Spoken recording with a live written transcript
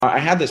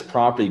had this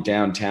property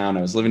downtown.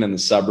 I was living in the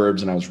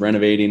suburbs and I was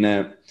renovating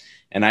it.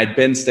 And I'd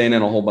been staying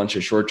in a whole bunch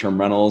of short-term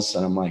rentals.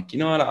 And I'm like, you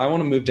know what? I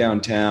want to move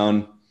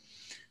downtown.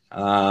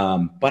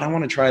 But I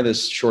want to try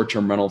this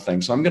short-term rental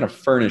thing. So I'm going to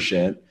furnish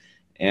it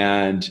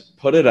and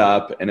put it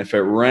up. And if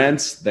it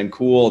rents, then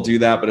cool, I'll do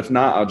that. But if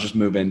not, I'll just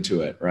move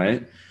into it.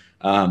 Right.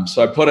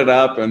 So I put it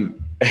up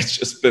and it's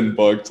just been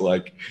booked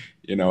like,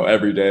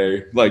 every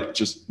day, like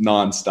just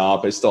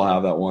nonstop. I still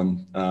have that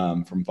one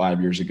from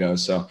 5 years ago.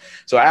 So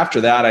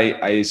after that,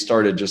 I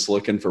started just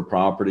looking for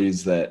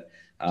properties that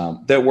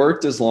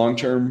worked as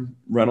long-term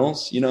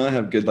rentals,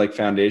 have good like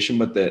foundation,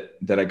 but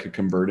that I could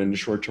convert into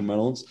short-term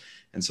rentals.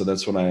 And so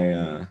that's what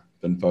I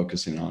been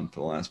focusing on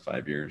for the last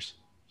 5 years.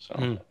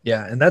 So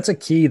yeah, and that's a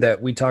key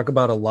that we talk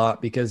about a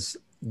lot because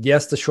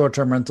yes, the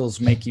short-term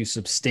rentals make you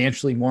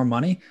substantially more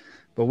money,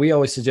 but we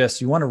always suggest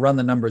you want to run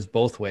the numbers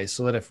both ways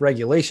so that if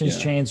regulations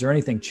change or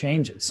anything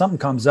changes, something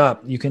comes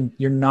up,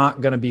 you're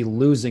not going to be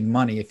losing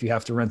money if you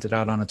have to rent it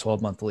out on a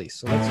 12-month lease.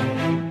 So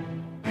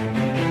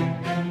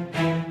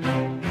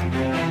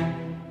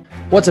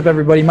What's up,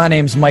 everybody? My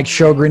name's Mike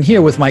Sjogren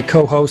here with my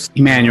co-host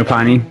Emmanuel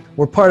Pani.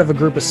 We're part of a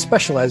group of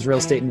specialized real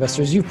estate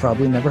investors you've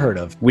probably never heard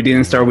of. We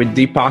didn't start with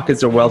deep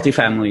pockets or wealthy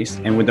families,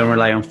 and we don't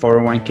rely on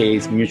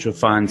 401ks, mutual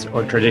funds,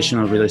 or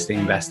traditional real estate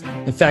investing.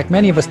 In fact,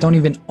 many of us don't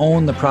even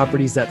own the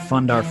properties that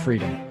fund our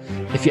freedom.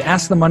 If you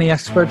ask the money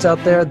experts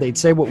out there, they'd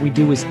say what we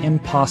do is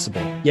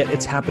impossible, yet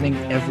it's happening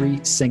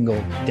every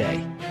single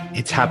day.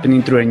 It's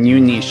happening through a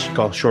new niche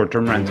called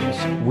short-term rentals.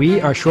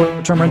 We are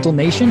Short-Term Rental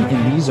Nation,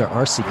 and these are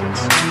our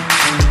secrets.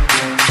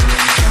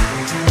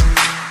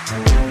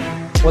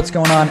 What's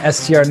going on,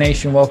 STR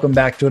Nation? Welcome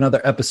back to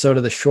another episode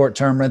of the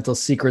Short-Term Rental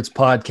Secrets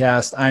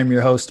podcast. I'm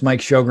your host, Mike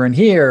Sjogren,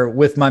 here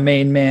with my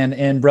main man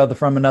and brother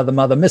from another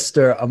mother,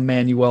 Mr.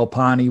 Emmanuel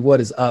Pani.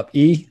 What is up,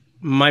 E?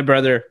 My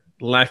brother,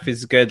 life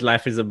is good.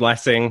 Life is a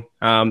blessing.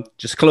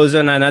 Just closed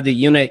on another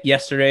unit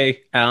yesterday.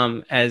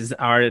 As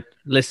our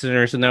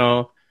listeners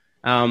know,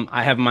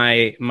 I have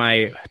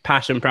my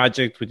passion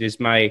project, which is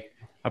my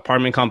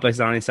apartment complex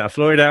down in South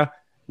Florida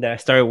that I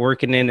started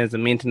working in as a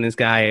maintenance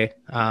guy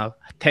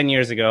 10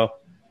 years ago.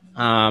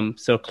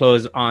 So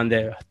closed on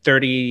the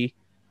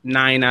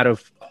 39 out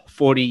of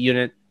 40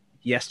 unit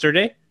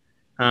yesterday.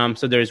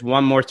 So there's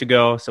one more to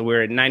go. So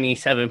we're at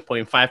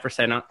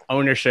 97.5%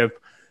 ownership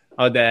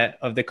of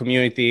the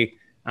community.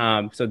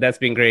 So that's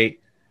been great.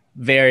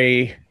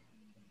 Very,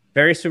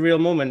 very surreal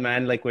moment,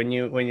 man. Like when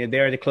you're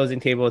there at the closing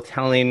table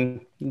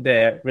telling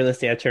the real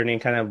estate attorney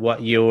kind of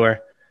what your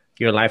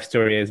life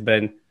story has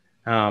been.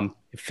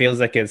 It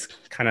feels like it's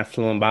kind of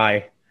flown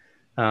by.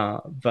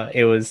 But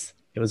it was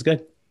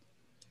good.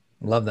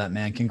 Love that,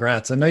 man.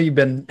 Congrats. I know you've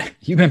been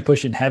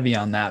pushing heavy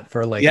on that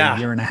for like a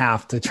year and a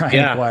half to try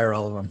and acquire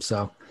all of them.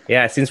 So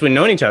yeah, since we've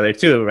known each other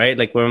too, right?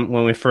 Like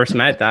when we first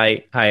met,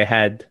 I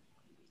had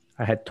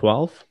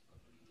 12.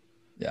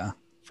 Yeah.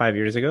 5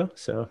 years ago.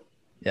 So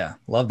yeah,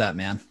 love that,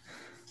 man.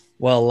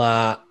 Well,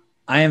 I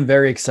am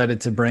very excited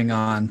to bring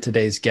on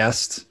today's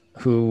guest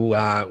who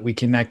we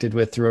connected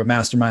with through a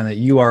mastermind that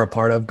you are a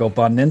part of,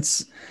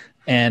 GoBundance.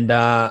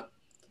 And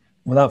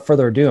without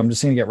further ado, I'm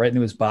just going to get right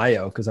into his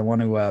bio because I want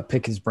to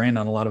pick his brain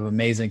on a lot of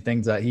amazing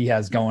things that he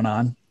has going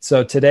on.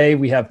 So today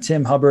we have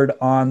Tim Hubbard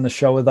on the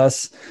show with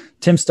us.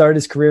 Tim started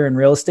his career in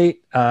real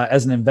estate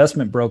as an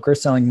investment broker,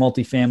 selling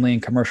multifamily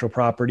and commercial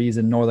properties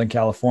in Northern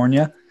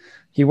California.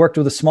 He worked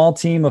with a small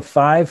team of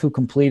 5 who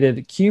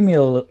completed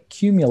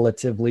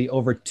cumulatively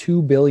over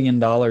 $2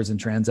 billion in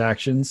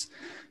transactions.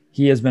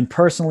 He has been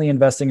personally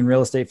investing in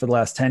real estate for the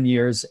last 10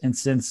 years and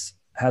since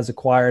has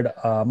acquired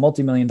a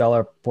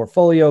multi-million-dollar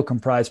portfolio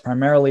comprised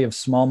primarily of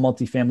small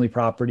multifamily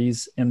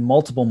properties in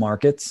multiple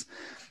markets.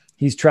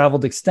 He's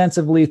traveled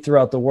extensively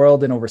throughout the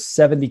world in over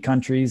 70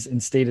 countries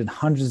and stayed in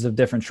hundreds of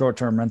different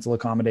short-term rental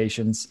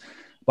accommodations.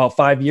 About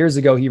 5 years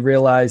ago, he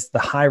realized the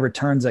high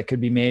returns that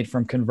could be made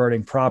from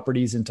converting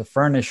properties into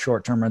furnished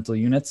short-term rental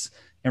units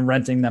and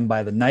renting them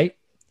by the night.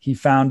 He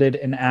founded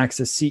and acts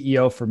as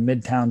CEO for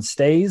Midtown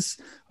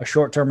Stays, a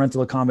short-term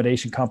rental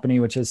accommodation company,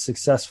 which has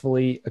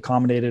successfully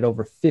accommodated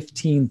over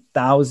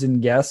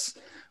 15,000 guests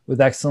with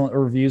excellent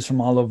reviews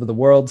from all over the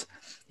world.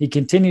 He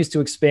continues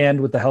to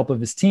expand with the help of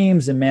his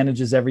teams and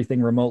manages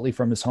everything remotely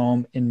from his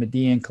home in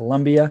Medellin,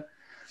 Colombia.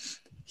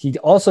 He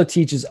also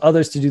teaches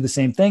others to do the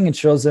same thing and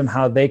shows them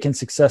how they can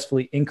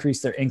successfully increase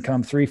their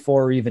income 3,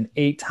 4, or even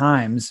 8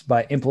 times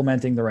by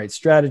implementing the right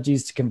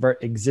strategies to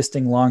convert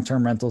existing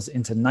long-term rentals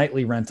into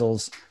nightly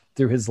rentals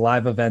through his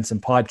live events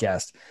and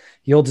podcast.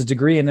 He holds a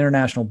degree in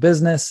international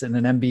business and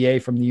an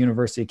MBA from the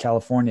University of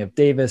California of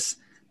Davis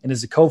and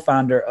is a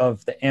co-founder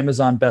of the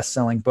Amazon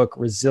best-selling book,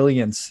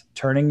 Resilience,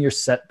 Turning Your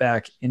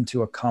Setback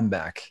into a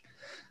Comeback.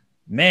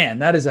 Man,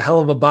 that is a hell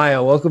of a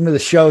bio. Welcome to the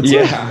show, Tim.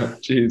 Yeah,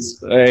 geez.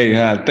 Hey,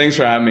 thanks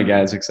for having me,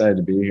 guys. Excited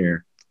to be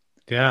here.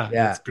 Yeah,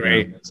 that's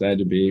great. Excited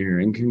to be here.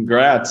 And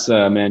congrats,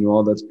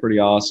 Manuel. That's pretty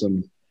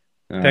awesome.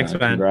 Thanks,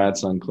 man.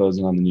 Congrats on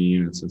closing on the new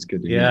units. That's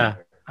good to hear.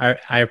 Yeah,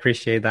 I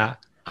appreciate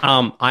that.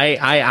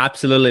 I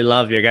absolutely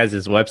love your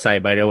guys'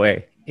 website, by the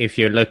way. If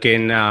you're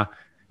looking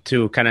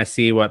to kind of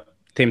see what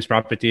Tim's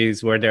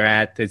properties, where they're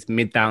at. It's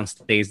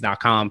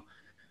midtownstays.com.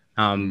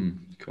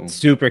 Cool.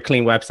 Super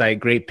clean website,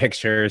 great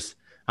pictures.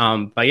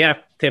 But yeah,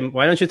 Tim,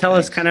 why don't you tell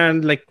us kind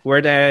of like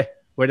where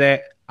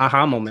the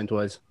aha moment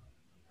was?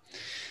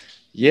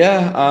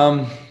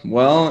 Yeah.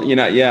 Well,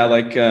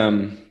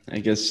 I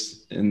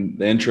guess in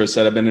the interest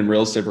that I've been in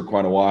real estate for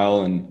quite a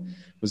while and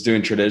was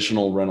doing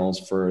traditional rentals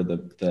for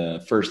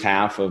the first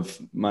half of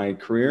my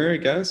career, I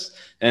guess.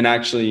 And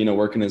actually,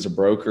 working as a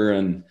broker,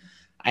 and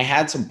I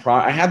had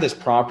this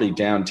property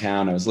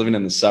downtown. I was living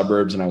in the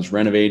suburbs and I was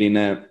renovating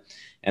it,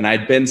 and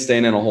I'd been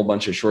staying in a whole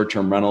bunch of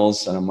short-term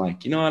rentals. And I'm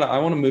like, you know what? I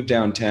want to move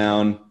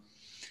downtown.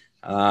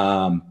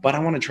 But I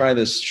want to try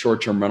this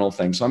short-term rental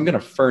thing. So I'm going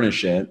to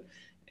furnish it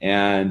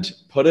and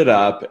put it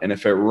up. And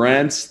if it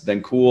rents,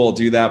 then cool, I'll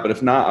do that. But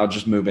if not, I'll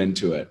just move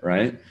into it.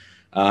 Right.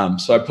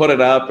 So I put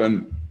it up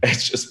and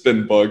it's just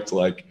been booked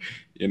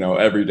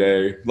every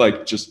day,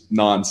 like just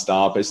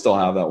nonstop. I still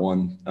have that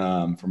one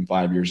from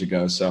 5 years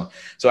ago. So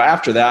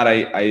after that,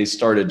 I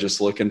started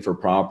just looking for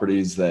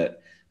properties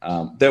that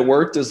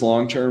worked as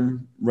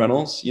long-term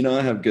rentals,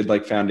 have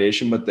good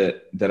foundation, but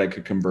that I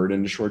could convert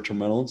into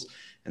short-term rentals.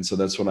 And so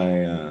that's what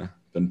I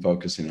been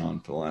focusing on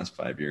for the last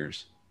 5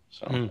 years.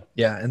 So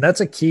yeah, and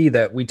that's a key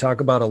that we talk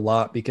about a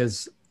lot,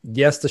 because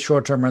yes, the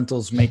short-term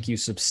rentals make you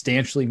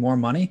substantially more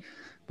money,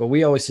 but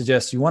we always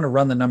suggest you want to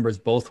run the numbers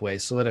both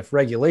ways, so that if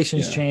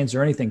regulations change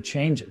or anything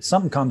changes,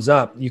 something comes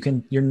up,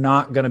 you're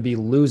not going to be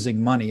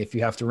losing money if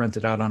you have to rent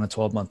it out on a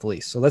 12-month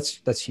lease. So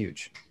that's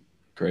huge.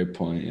 Great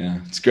point. Yeah,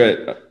 it's great.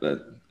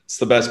 It's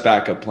the best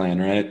backup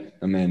plan, right?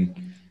 I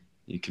mean,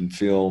 you can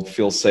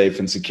feel safe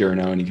and secure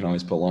knowing you can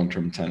always put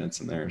long-term tenants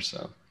in there.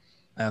 So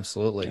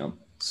absolutely. Yeah.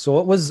 So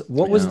what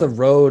was the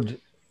road,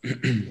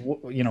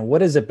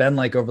 what has it been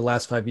like over the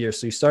last 5 years?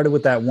 So you started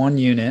with that one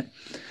unit.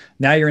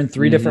 Now you're in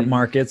three different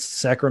markets: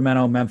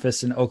 Sacramento,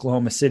 Memphis, and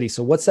Oklahoma City.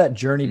 So what's that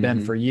journey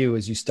been for you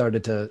as you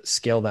started to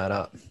scale that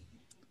up?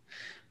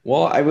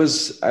 Well, I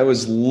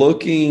was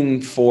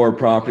looking for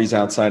properties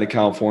outside of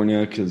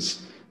California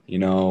because,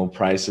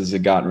 prices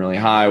had gotten really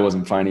high. I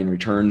wasn't finding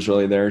returns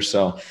really there.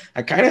 So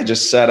I kind of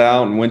just set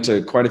out and went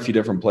to quite a few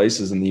different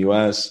places in the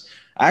US,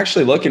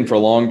 actually looking for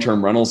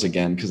long-term rentals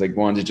again, because I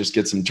wanted to just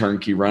get some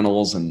turnkey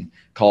rentals and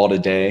call it a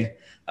day.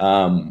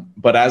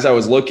 But as I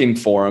was looking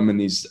for them in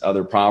these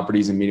other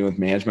properties and meeting with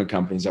management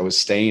companies, I was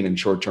staying in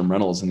short-term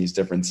rentals in these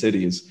different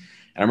cities.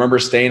 And I remember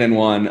staying in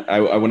one. I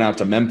went out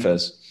to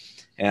Memphis,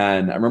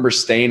 and I remember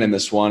staying in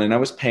this one, and I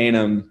was paying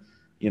them,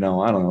 I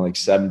don't know, like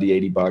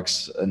 $70,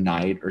 $80 a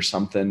night or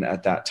something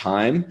at that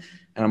time.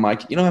 And I'm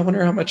like, I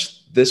wonder how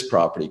much this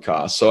property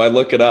costs. So I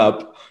look it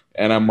up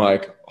and I'm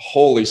like,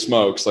 holy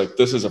smokes, like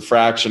this is a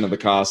fraction of the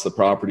cost of the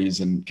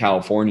properties in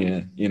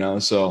California,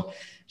 so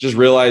just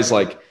realized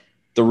like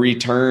the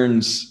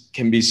returns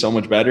can be so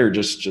much better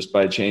just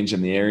by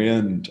changing the area.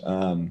 And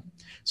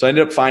so I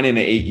ended up finding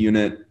an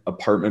 8-unit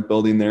apartment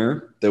building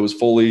there that was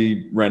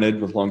fully rented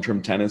with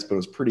long-term tenants, but it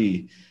was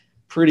pretty,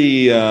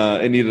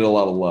 it needed a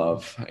lot of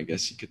love, I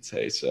guess you could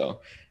say. So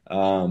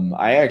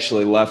I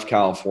actually left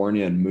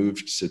California and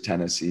moved to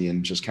Tennessee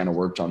and just kind of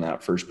worked on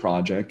that first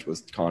project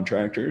with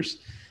contractors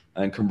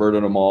and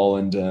converted them all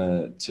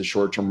into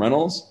short-term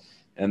rentals.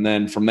 And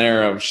then from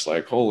there, I was just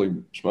like, holy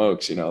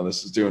smokes,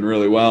 this is doing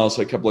really well.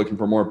 So I kept looking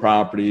for more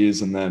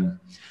properties. And then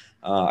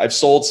I've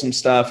sold some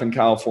stuff in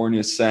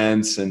California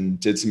since and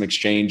did some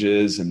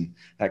exchanges, and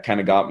that kind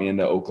of got me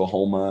into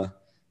Oklahoma.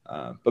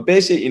 But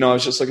basically, I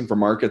was just looking for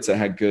markets that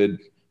had good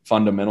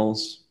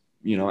fundamentals,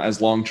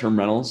 as long-term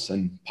rentals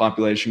and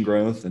population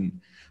growth,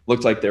 and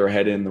looked like they were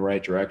headed in the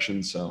right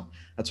direction. So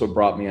that's what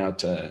brought me out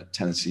to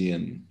Tennessee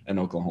and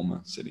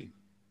Oklahoma City.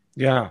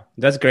 Yeah,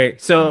 that's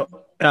great. So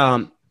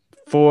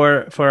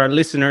for our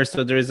listeners,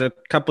 so there's a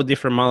couple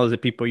different models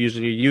that people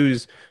usually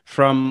use.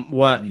 From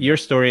what your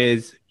story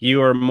is,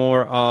 you are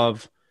more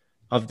of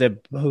the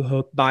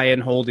buy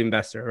and hold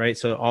investor, right?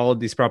 So all of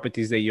these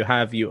properties that you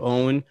have, you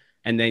own,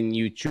 and then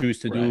you choose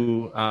to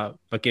do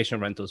vacation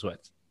rentals with.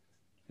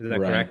 Is that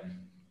correct?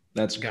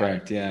 That's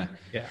correct. Yeah.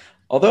 Yeah.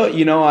 Although,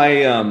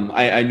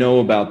 I know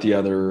about the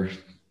other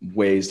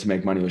ways to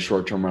make money with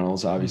short-term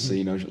rentals,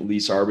 obviously,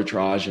 lease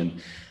arbitrage,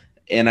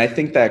 and I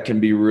think that can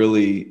be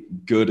really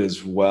good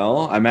as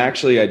well.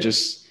 I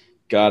just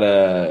got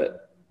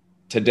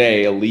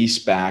today a lease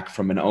back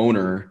from an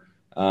owner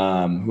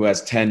who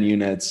has 10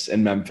 units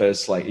in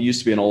Memphis. Like, it used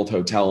to be an old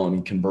hotel, and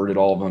he converted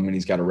all of them, and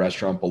he's got a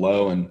restaurant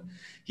below. And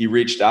he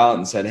reached out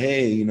and said,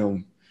 hey,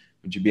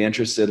 would you be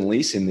interested in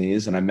leasing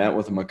these? And I met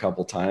with him a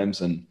couple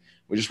times, and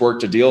we just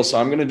worked a deal. So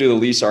I'm going to do the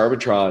lease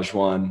arbitrage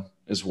one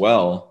as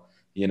well.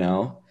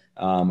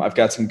 I've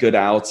got some good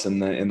outs in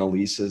the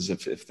leases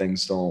if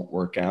things don't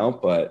work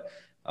out, but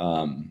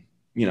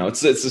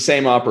it's the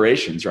same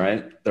operations,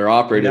 right? They're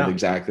operated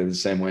exactly the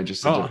same way,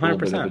 just a little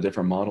bit of a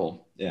different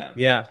model. Yeah.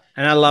 Yeah.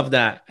 And I love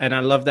that.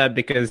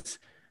 Because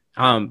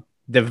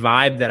the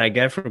vibe that I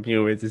get from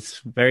you is this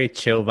very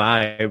chill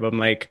vibe. I'm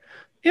like,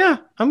 why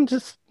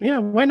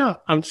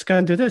not? I'm just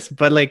going to do this.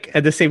 But like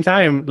at the same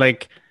time,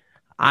 like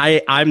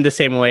I'm the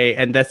same way.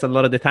 And that's a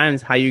lot of the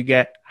times how you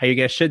get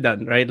shit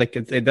done, right? Like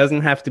it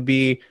doesn't have to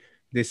be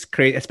this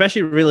crazy,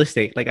 especially real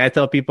estate. Like I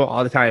tell people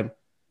all the time,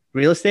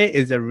 real estate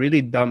is a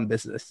really dumb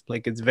business.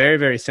 Like it's very,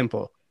 very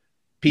simple.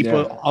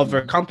 People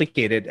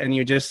overcomplicate it, and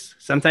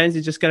sometimes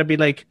you just gotta be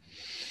like,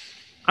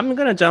 I'm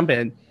gonna jump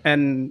in,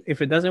 and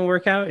if it doesn't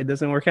work out, it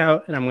doesn't work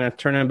out, and I'm gonna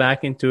turn it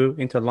back into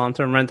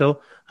long-term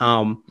rental.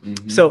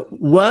 So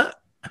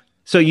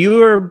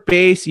you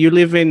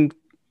live in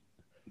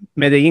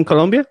Medellin,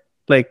 Colombia,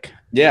 like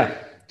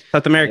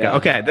South America. Yeah.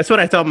 Okay, that's what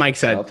I thought Mike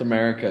said. South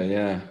America,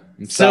 yeah.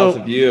 South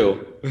of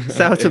you.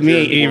 South of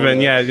me, even.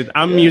 Yeah,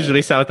 I'm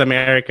usually South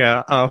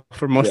America.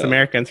 For most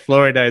Americans,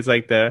 Florida is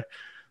like the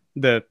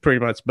pretty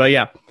much. But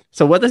yeah.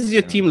 So what does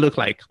your team look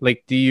like?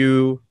 Like, do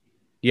you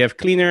have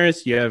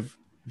cleaners? You have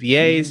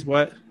VAs?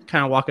 What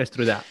kind of walk us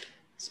through that?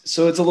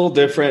 So it's a little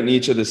different in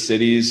each of the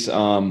cities.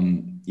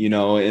 In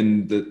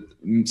the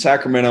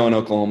Sacramento and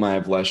Oklahoma, I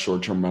have less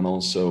short-term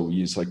rentals. So we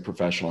use like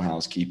professional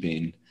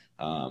housekeeping.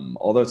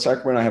 Although at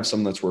Sacramento, I have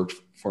someone that's worked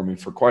for me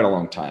for quite a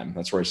long time.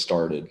 That's where I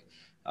started.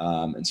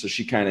 And so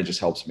she kind of just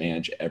helps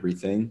manage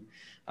everything.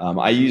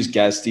 I use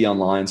Guesty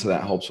online, so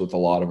that helps with a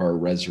lot of our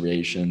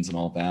reservations and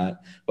all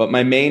that. But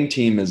my main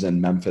team is in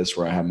Memphis,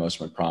 where I have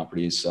most of my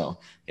properties. So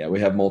yeah, we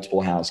have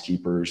multiple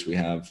housekeepers. We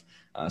have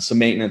some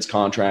maintenance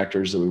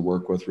contractors that we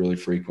work with really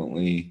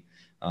frequently.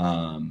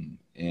 And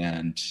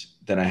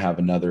then I have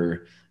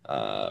another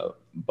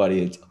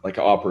buddy, like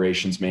an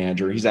operations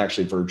manager. He's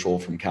actually virtual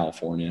from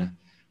California.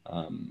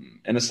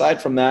 And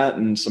aside from that,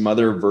 and some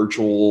other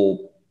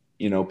virtual,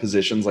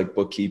 positions like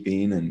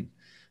bookkeeping and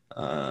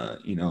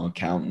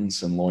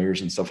accountants and lawyers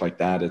and stuff like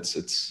that.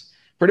 It's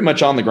pretty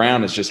much on the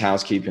ground. It's just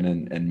housekeeping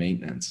and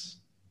maintenance,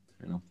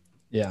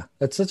 Yeah,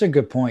 that's such a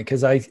good point.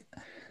 Cause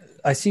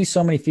I see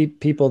so many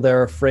people,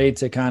 they're afraid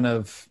to kind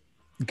of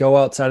go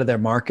outside of their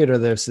market, or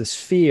there's this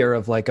fear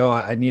of like, oh,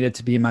 I need it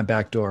to be in my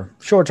back door,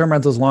 short-term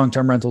rentals,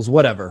 long-term rentals,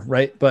 whatever.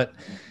 Right. But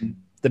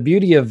the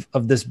beauty of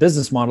this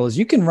business model is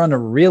you can run a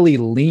really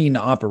lean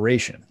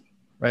operation,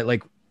 right?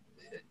 Like,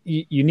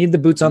 you need the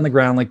boots on the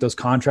ground, like those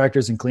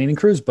contractors and cleaning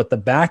crews, but the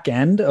back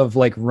end of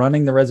like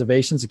running the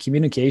reservations and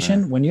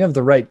communication, when you have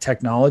the right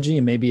technology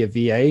and maybe a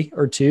VA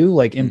or two,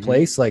 like in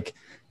place, like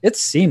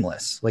it's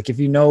seamless. Like if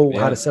you know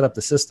how to set up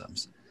the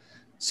systems.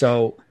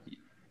 So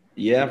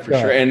yeah, for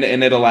sure. And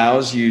it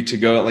allows you to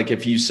go, like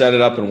if you set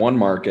it up in one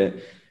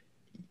market,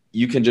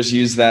 you can just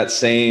use that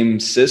same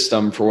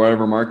system for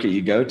whatever market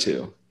you go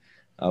to.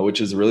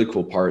 Which is a really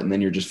cool part. And then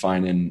you're just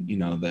finding,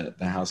 the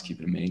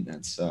housekeeping and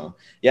maintenance. So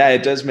yeah,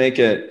 it does make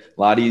it a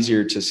lot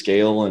easier to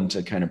scale and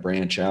to kind of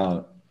branch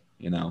out,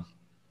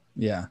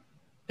 Yeah.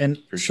 And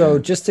so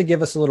just to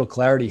give us a little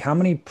clarity, how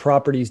many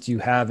properties do you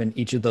have in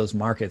each of those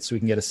markets so we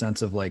can get a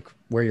sense of like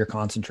where you're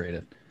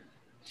concentrated?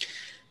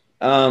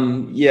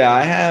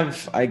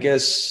 I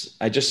guess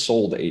I just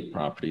sold 8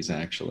 properties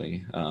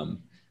actually,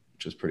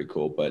 which was pretty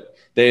cool, but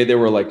they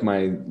were like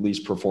my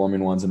least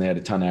performing ones and they had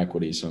a ton of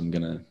equity. So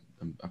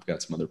I've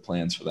got some other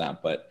plans for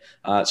that, but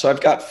so I've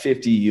got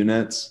 50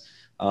 units,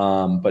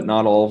 but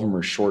not all of them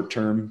are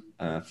short-term,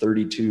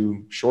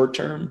 32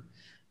 short-term.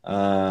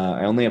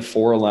 I only have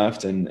 4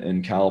 left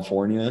in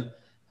California.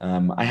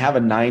 I have a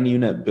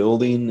 9-unit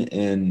building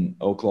in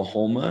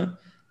Oklahoma.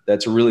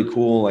 That's a really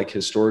cool, like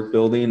historic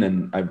building.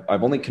 And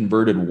I've only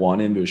converted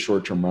 1 into a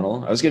short-term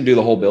rental. I was going to do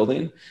the whole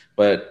building,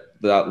 but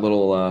that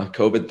little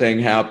COVID thing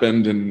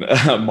happened in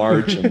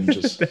March, and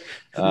just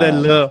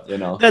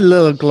that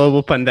little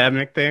global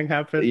pandemic thing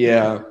happened.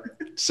 Yeah,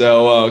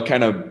 so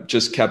kind of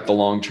just kept the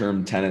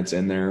long-term tenants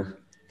in there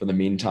for the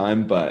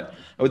meantime. But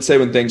I would say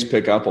when things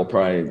pick up, I'll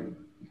probably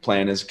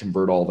plan is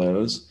convert all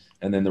those,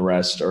 and then the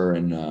rest are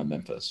in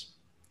Memphis.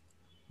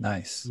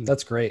 Nice,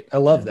 that's great. I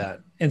love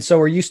that. And so,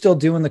 are you still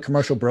doing the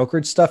commercial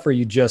brokerage stuff, or are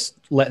you just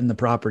letting the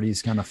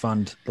properties kind of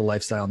fund the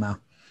lifestyle now?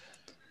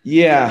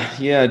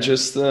 Yeah,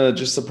 just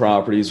the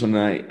properties. When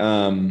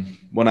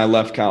I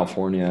left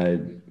California,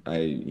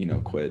 I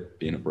quit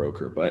being a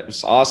broker, but it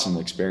was an awesome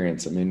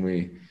experience. I mean,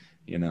 we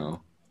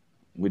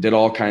did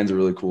all kinds of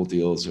really cool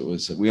deals.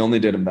 We only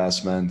did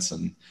investments,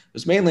 and it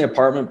was mainly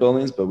apartment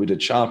buildings, but we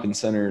did shopping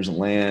centers and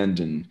land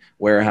and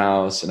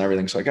warehouse and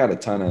everything. So I got a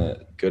ton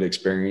of good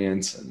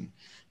experience, and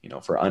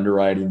for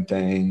underwriting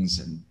things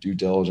and due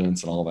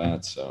diligence and all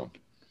that. So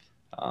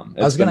I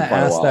was going to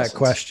ask that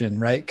question,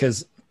 right?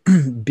 Because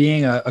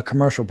being a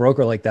commercial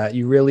broker like that,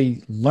 you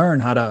really learn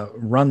how to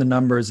run the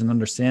numbers and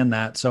understand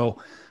that.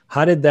 So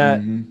how did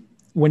that,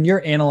 when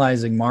you're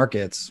analyzing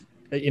markets,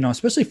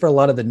 especially for a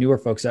lot of the newer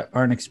folks that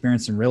aren't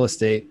experienced in real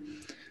estate,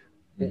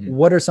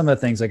 what are some of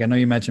the things, like I know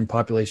you mentioned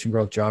population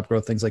growth, job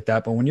growth, things like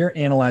that, but when you're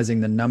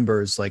analyzing the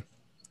numbers, like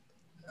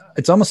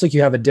it's almost like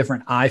you have a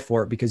different eye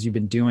for it because you've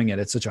been doing it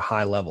at such a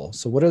high level.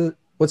 So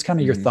what's kind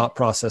of your thought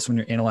process when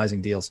you're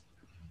analyzing deals?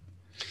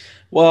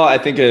 Well, I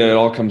think it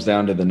all comes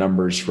down to the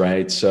numbers,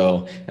 right?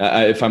 So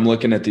if I'm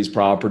looking at these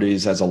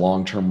properties as a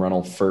long-term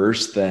rental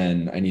first,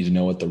 then I need to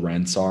know what the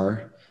rents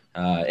are.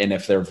 And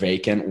if they're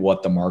vacant,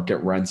 what the market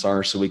rents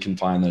are. So we can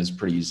find those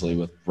pretty easily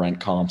with rent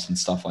comps and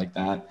stuff like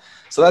that.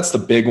 So that's the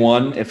big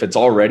one. If it's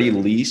already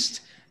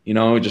leased, we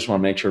just want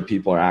to make sure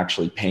people are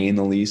actually paying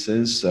the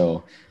leases.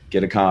 So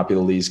get a copy of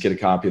the lease, get a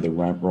copy of the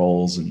rent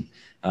rolls. And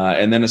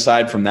then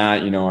aside from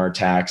that, our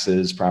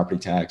taxes, property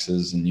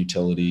taxes and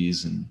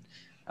utilities, and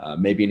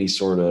maybe any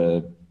sort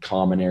of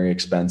common area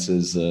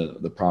expenses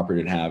the property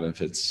would have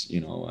if it's,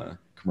 a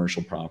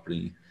commercial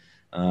property.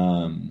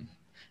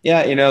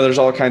 There's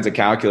all kinds of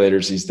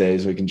calculators these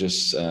days. We can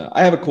just,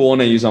 I have a cool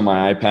one I use on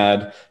my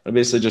iPad. I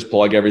basically just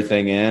plug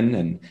everything in,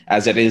 and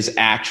as it is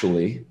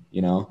actually,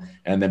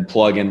 and then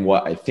plug in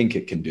what I think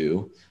it can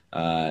do.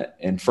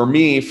 And for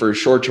me, for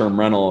short-term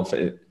rental,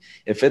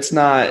 if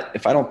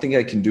I don't think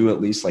I can do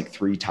at least like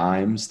 3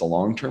 times the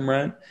long-term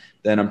rent,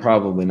 then I'm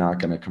probably not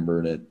going to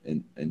convert it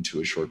into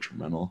a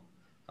short-term rental.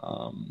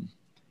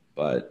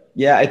 But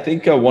yeah, I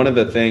think one of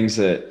the things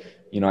that,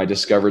 I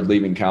discovered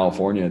leaving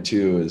California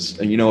too is,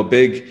 a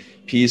big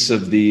piece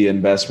of the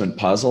investment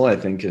puzzle, I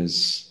think,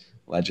 is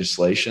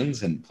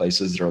legislations and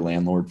places that are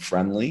landlord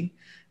friendly.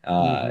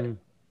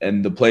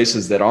 And the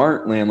places that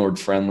aren't landlord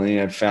friendly,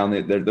 I've found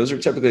that those are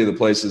typically the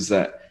places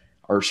that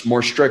are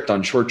more strict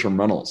on short-term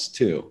rentals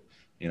too,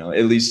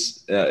 at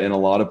least in a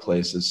lot of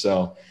places.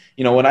 So,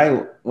 when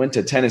I went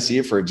to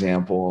Tennessee, for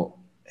example,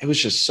 it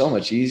was just so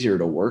much easier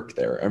to work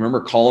there. I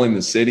remember calling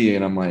the city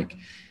and I'm like,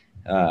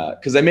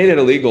 because they made it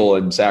illegal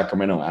in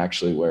Sacramento,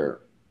 actually, where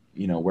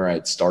I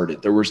had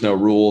started. There was no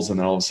rules, and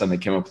then all of a sudden they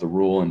came up with a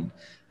rule,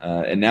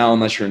 and now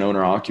unless you're an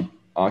owner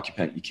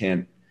occupant, you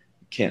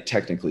can't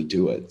technically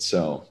do it.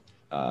 So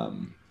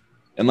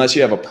unless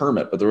you have a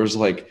permit, but there was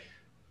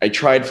I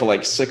tried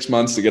for 6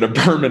 months to get a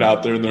permit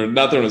out there, and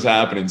nothing was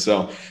happening.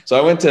 So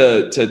I went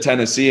to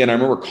Tennessee, and I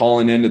remember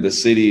calling into the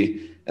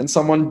city, and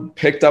someone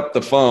picked up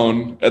the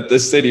phone at the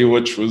city,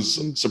 which was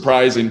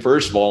surprising,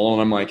 first of all.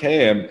 And I'm like,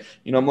 hey,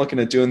 I'm looking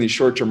at doing these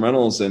short-term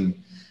rentals,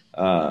 and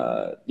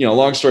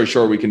long story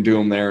short, we can do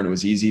them there, and it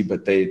was easy,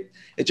 but it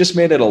just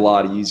made it a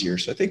lot easier.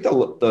 So I think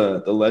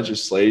the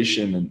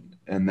legislation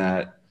and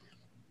that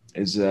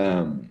is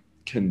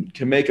can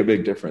make a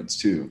big difference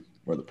too,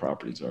 where the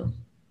properties are.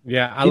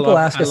 Yeah. People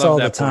ask us all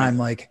the time,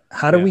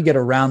 how do we get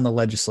around the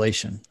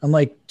legislation? I'm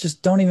like,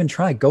 just don't even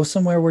try. Go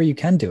somewhere where you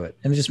can do it,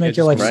 and just make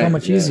your life so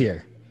much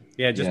easier.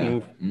 Yeah, just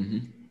move. Mm-hmm.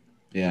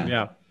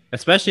 Yeah.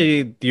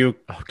 Especially you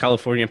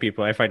California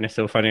people. I find it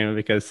so funny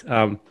because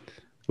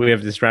we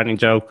have this running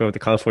joke of the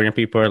California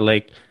people are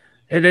like,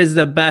 it is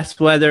the best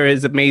weather,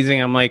 is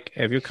amazing. I'm like,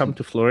 have you come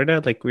to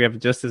Florida? We have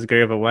just as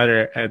great of a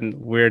weather, and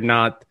we're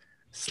not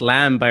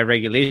slammed by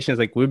regulations.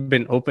 We've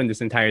been open this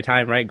entire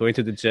time, right? Going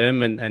to the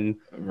gym and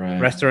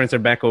restaurants are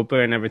back open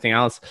and everything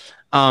else.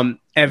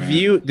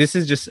 This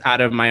is just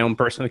out of my own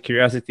personal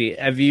curiosity,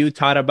 have you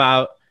thought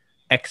about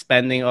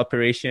expanding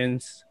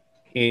operations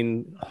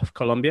in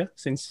Colombia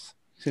since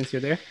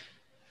you're there?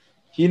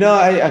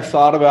 I've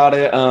thought about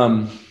it.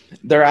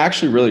 They're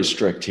actually really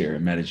strict here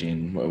in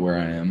Medellin, where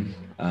I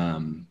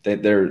am.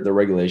 Their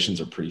regulations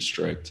are pretty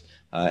strict.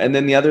 And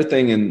then the other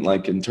thing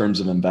in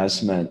terms of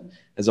investment,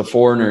 as a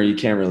foreigner, you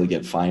can't really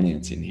get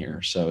financing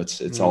here. So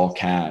it's all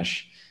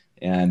cash.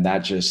 And that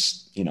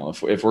just,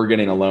 if we're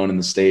getting a loan in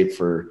the state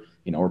for,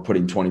 we're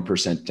putting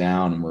 20%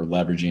 down and we're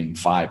leveraging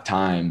 5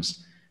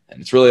 times, and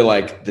it's really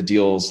the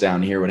deals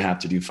down here would have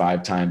to do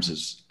 5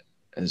 times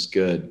as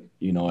good,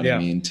 I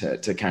mean,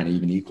 to kind of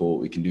even equal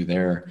what we can do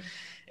there.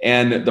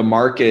 And the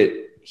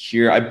market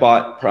here, I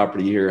bought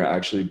property here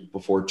actually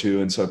before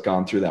too. And so I've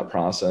gone through that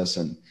process,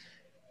 and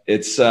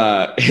it's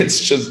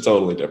just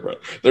totally different.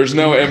 There's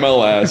no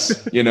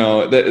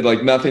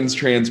MLS, nothing's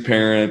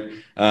transparent.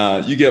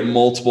 You get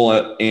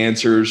multiple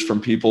answers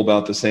from people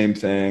about the same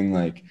thing.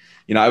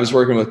 I was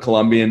working with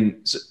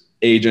Colombian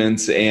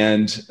agents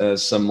and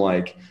some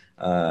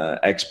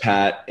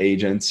expat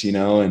agents,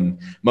 and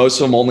most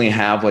of them only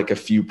have a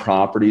few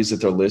properties that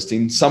they're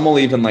listing. Some will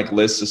even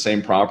list the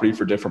same property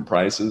for different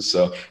prices.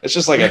 So it's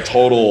just a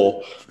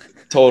total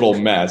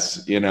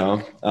mess,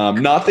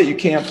 not that you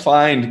can't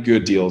find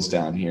good deals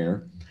down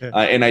here.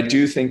 And I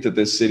do think that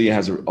this city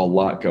has a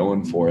lot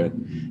going for it.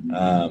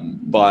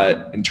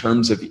 But in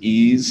terms of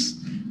ease,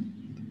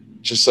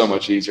 just so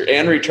much easier,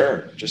 and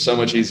return, just so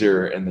much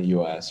easier in the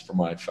US from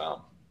what I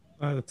found.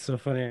 Oh, that's so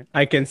funny.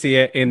 I can see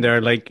it in their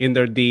in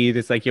their deed.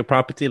 It's your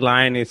property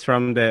line is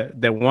from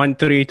the one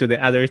tree to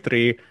the other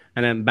tree,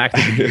 and then back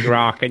to the big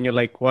rock. And you're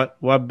like,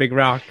 what big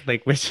rock?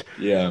 Which?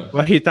 Yeah.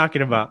 What are you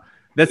talking about?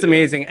 That's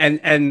amazing.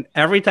 And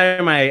every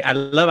time I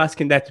love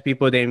asking that to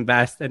people, they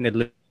invest and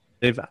they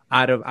live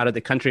out of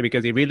the country,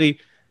 because it really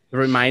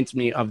reminds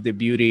me of the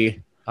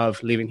beauty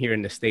of living here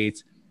in the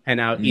States and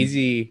how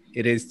easy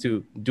it is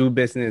to do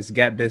business,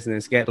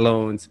 get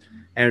loans,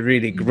 and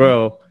really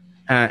grow.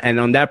 And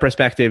on that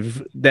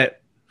perspective,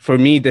 that for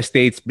me, the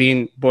States,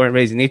 being born and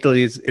raised in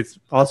Italy, it's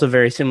also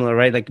very similar,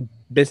 right?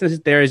 Business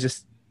there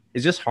is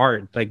just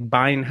hard.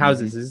 Buying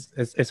houses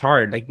is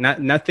hard.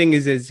 Nothing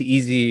is as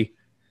easy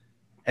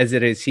as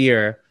it is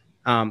here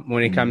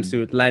when it comes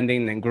to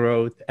lending and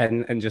growth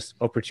and just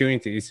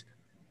opportunities.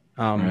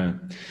 Yeah,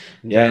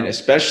 and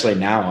especially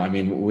now, I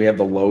mean, we have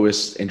the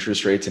lowest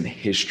interest rates in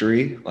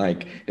history.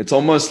 It's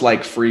almost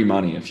like free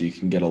money if you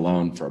can get a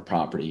loan for a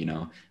property,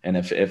 and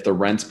if the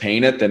rent's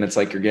paying it, then it's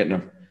you're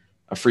getting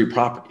a free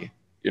property,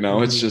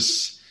 it's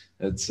just,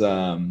 It's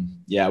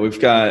yeah, we've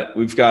got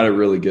it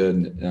really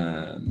good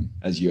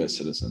as U.S.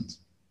 citizens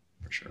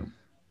for sure.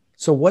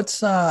 So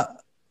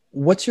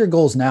what's your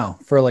goals now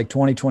for like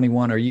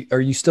 2021? Are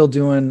you still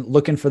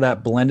looking for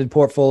that blended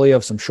portfolio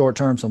of some short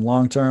term, some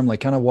long term? Like,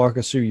 kind of walk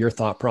us through your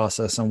thought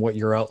process on what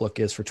your outlook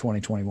is for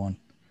 2021.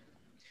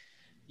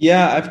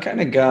 Yeah, I've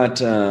kind of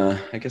got,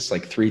 I guess,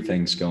 like three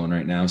things going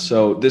right now.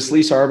 So this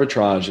lease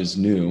arbitrage is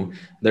new.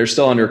 They're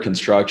still under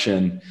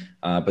construction,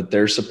 but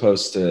they're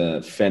supposed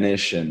to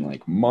finish in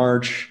like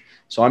March.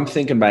 So I'm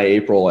thinking by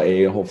April,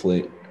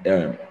 hopefully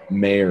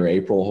May or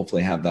April,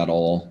 hopefully have that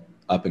all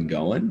up and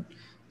going.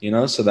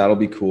 So that'll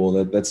be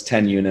cool. That's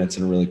 10 units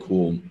in a really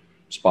cool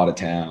spot of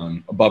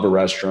town, above a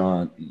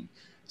restaurant.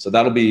 So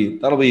that'll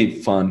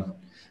be fun.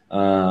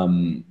 I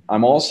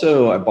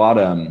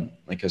bought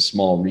like a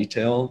small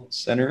retail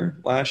center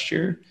last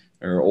year,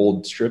 or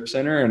old strip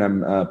center, and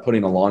I'm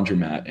putting a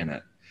laundromat in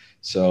it.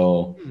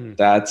 So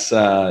that's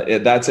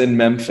in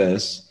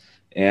Memphis,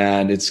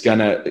 and it's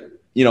gonna,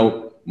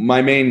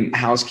 my main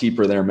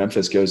housekeeper there in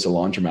Memphis goes to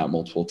laundromat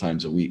multiple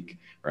times a week.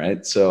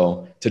 Right.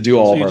 So to do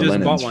all of our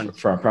linens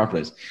for our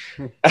properties,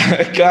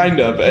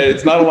 kind of,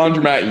 it's not a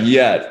laundromat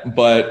yet,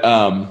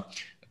 but,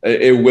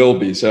 it will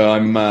be. So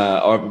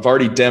I've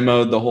already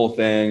demoed the whole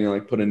thing,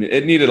 like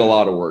it needed a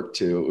lot of work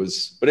too.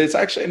 But it's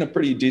actually in a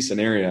pretty decent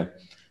area.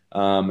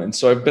 And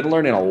so I've been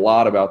learning a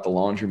lot about the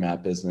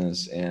laundromat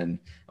business, and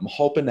I'm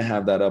hoping to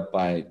have that up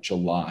by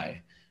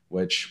July,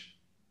 which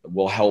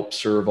will help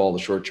serve all the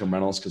short-term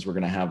rentals, because we're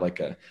going to have like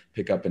a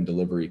pickup and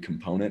delivery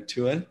component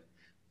to it.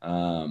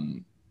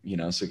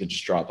 So you can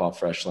just drop off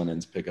fresh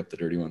linens, pick up the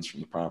dirty ones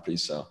from the property.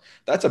 So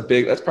that's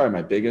probably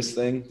my biggest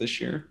thing this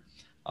year.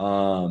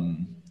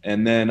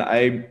 And then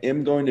I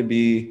am going to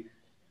be,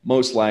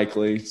 most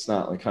likely, it's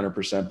not like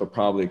 100%, but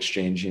probably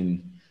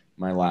exchanging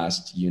my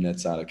last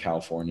units out of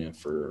California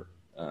for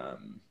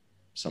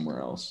somewhere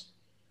else.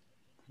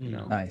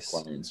 Nice.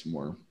 Acquiring some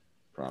more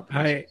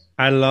properties.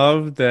 I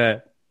love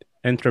the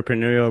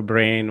entrepreneurial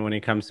brain when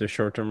it comes to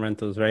short-term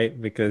rentals, right?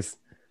 Because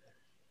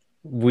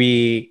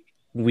we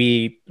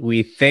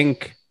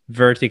think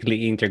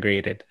vertically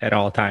integrated at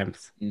all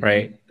times,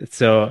 right?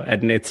 So,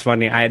 and it's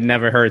funny, I had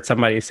never heard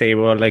somebody say,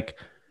 well, like,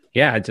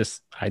 yeah, I'm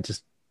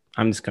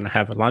just gonna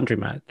have a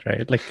laundromat,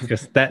 right? Like,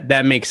 because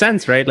that makes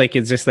sense, right? Like,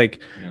 it's just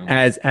like,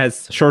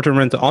 as short-term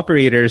rental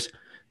operators,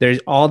 there's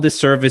all the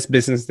service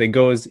business that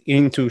goes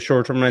into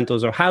short-term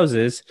rentals or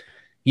houses.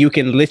 You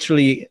can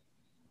literally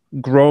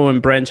grow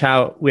and branch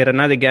out. We had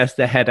another guest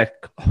that had a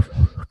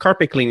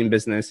carpet cleaning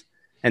business,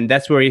 and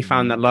that's where he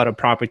found a lot of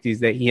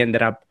properties that he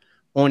ended up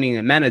owning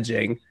and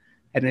managing.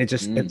 And it's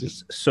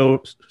just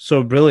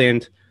so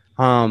brilliant.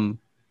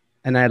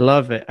 And I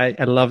love it.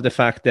 I love the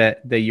fact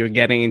that you're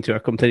getting into a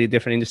completely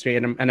different industry.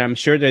 And I'm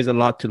sure there's a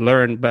lot to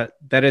learn, but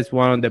that is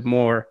one of the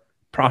more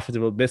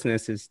profitable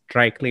businesses.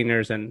 Dry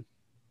cleaners and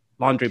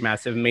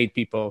laundromats have made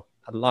people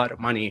a lot of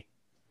money.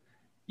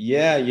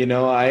 Yeah,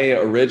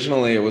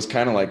 originally it was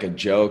kind of like a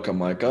joke. I'm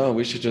like, oh,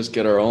 we should just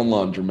get our own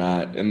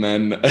laundromat. And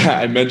then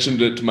I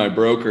mentioned it to my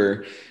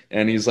broker,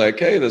 and he's like,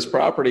 hey, this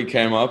property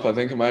came up. I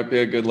think it might be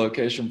a good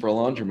location for a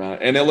laundromat.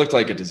 And it looked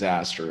like a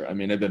disaster. I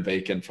mean, it'd been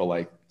vacant for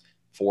like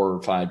 4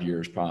 or 5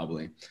 years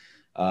probably.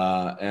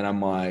 And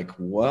I'm like,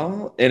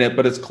 well,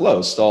 but it's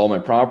close to all my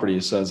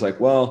properties. So I was like,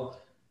 well,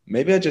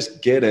 maybe I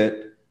just get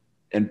it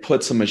and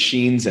put some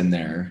machines in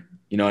there.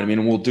 You know what I mean?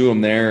 And we'll do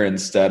them there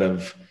instead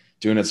of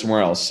doing it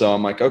somewhere else. So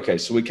I'm like, okay.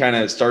 So we kind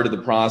of started the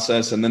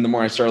process. And then the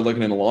more I started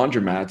looking into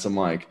laundromats, I'm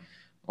like,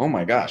 oh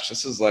my gosh,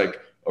 this is like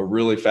a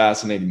really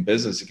fascinating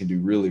business. It can do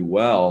really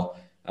well.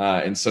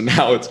 And so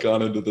now it's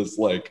gone into this,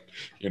 like,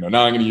 now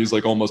I'm going to use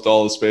like almost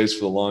all the space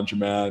for the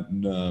laundromat,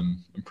 and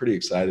I'm pretty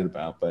excited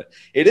about, but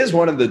it is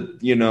one of the,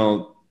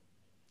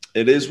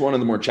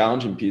 more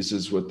challenging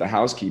pieces with the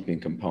housekeeping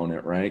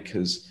component, right?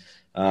 Because,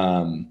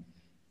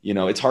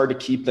 it's hard to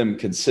keep them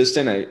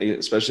consistent,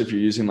 especially if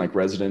you're using like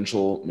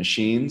residential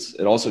machines.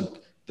 It also,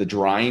 the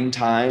drying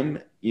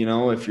time,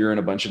 if you're in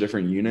a bunch of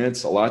different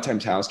units, a lot of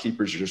times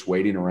housekeepers are just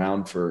waiting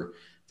around for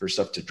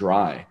stuff to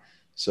dry.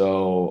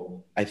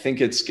 So I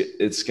think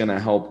it's going to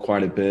help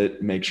quite a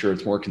bit, make sure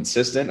it's more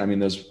consistent. I mean,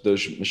 those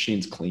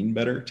machines clean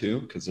better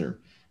too, because they're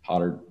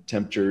hotter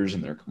temperatures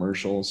and they're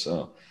commercial.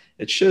 So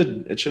it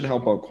should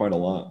help out quite a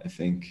lot, I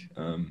think.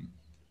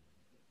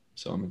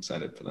 So I'm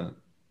excited for that.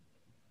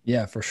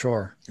 Yeah, for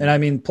sure. And I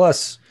mean,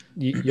 plus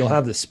you'll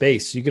have the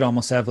space. You could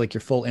almost have like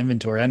your full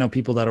inventory. I know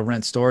people that'll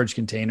rent storage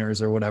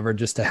containers or whatever,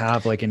 just to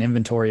have like an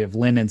inventory of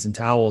linens and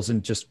towels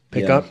and just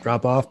pick up,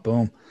 drop off,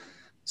 boom.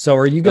 So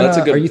are you gonna? That's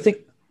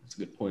a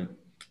good point.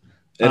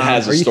 It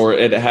has a store.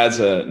 It has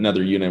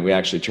another unit we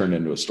actually turned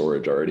into a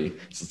storage already.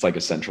 So it's like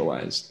a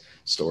centralized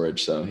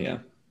storage. So yeah.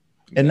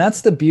 And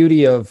that's the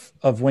beauty of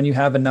when you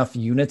have enough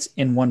units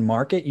in one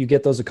market, you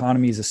get those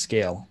economies of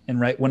scale. And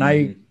right when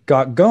I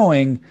got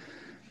going,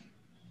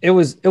 it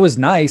was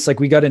nice. Like,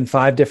 we got in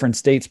 5 different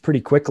states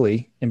pretty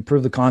quickly,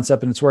 improved the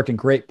concept, and it's working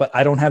great. But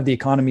I don't have the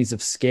economies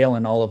of scale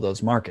in all of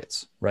those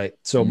markets, right?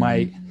 So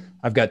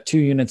I've got 2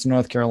 units in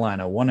North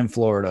Carolina, 1 in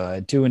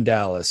Florida, 2 in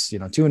Dallas,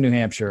 2 in New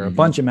Hampshire, a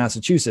bunch in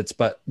Massachusetts.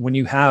 But when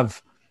you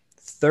have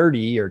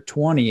 30 or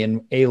 20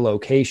 in a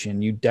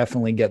location, you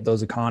definitely get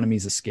those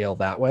economies of scale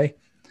that way.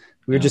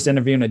 We were just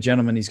interviewing a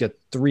gentleman. He's got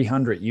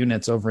 300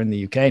 units over in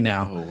the UK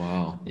now. Oh,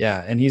 wow.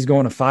 Yeah. And he's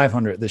going to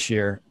 500 this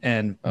year.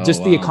 And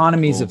the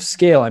economies of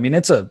scale, I mean,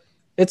 it's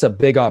a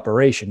big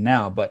operation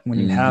now, but when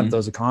you have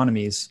those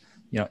economies,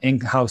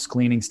 in-house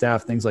cleaning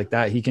staff, things like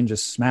that, he can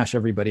just smash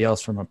everybody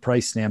else from a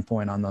price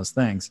standpoint on those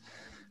things.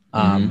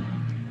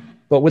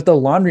 But with the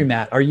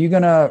laundromat, are you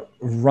going to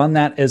run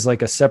that as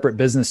like a separate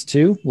business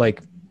too?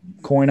 Like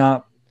coin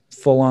op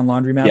full on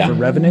laundromat for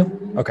revenue?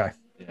 Okay.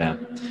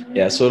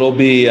 Yeah. So it'll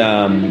be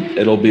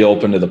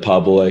open to the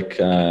public.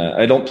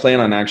 I don't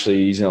plan on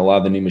actually using a lot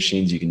of the new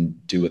machines you can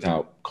do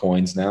without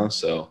coins now.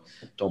 So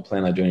don't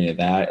plan on doing any of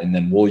that. And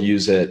then we'll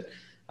use it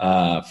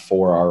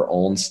for our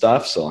own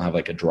stuff. So I'll have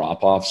like a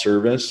drop-off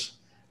service.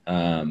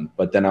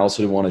 But then I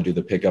also want to do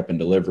the pickup and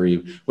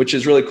delivery, which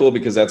is really cool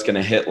because that's going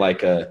to hit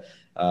like a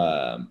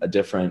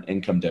different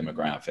income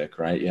demographic,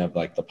 right? You have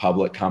like the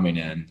public coming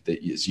in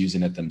that is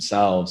using it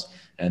themselves,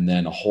 and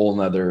then the whole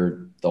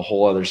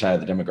other side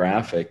of the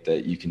demographic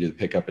that you can do the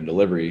pickup and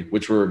delivery,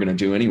 which we're going to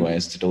do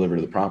anyways to deliver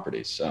to the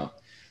properties. So,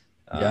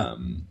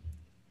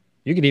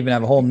 you could even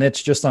have a whole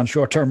niche just on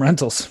short-term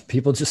rentals.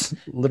 People just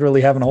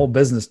literally having a whole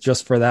business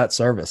just for that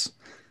service.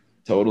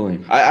 Totally.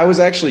 I was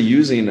actually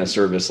using a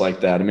service like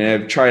that. I mean,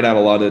 I've tried out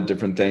a lot of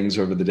different things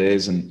over the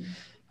days, and,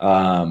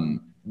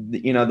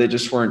 they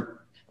just weren't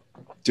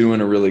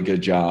doing a really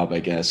good job, I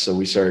guess. So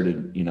we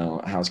started,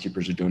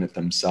 housekeepers are doing it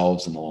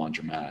themselves in the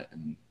laundromat.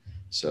 And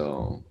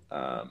so,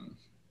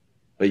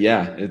 but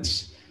yeah,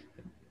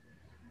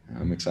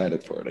 I'm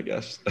excited for it, I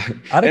guess.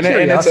 Out of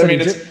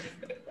curiosity,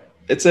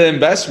 it's an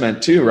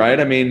investment too, right?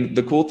 I mean,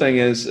 the cool thing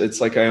is it's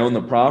like I own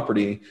the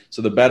property.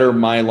 So the better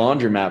my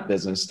laundromat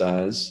business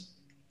does,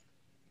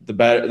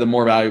 the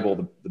more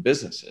valuable the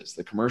business is,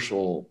 the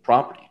commercial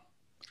property.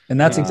 And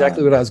that's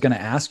exactly what I was going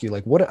to ask you.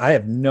 Like I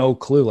have no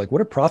clue. Like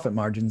what are profit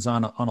margins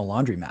on a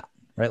laundromat,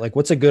 right? Like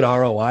what's a good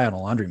ROI on a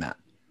laundromat?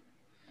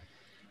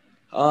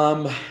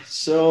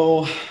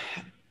 So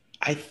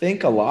I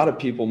think a lot of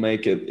people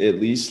make it at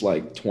least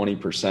like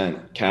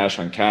 20% cash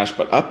on cash,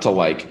 but up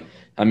to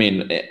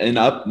and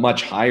up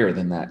much higher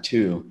than that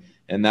too.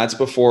 And that's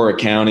before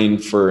accounting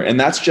for, and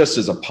that's just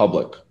as a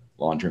public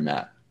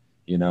laundromat,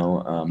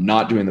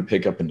 not doing the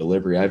pickup and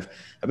delivery. I've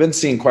been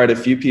seeing quite a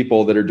few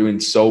people that are doing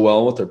so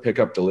well with their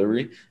pickup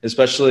delivery,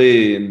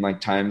 especially in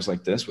like times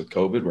like this with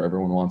COVID, where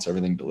everyone wants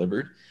everything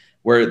delivered,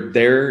 where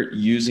they're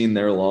using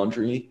their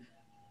laundry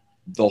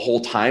the whole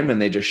time and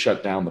they just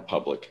shut down the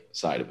public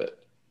side of it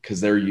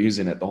because they're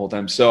using it the whole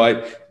time.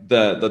 So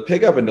the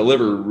pickup and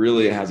deliver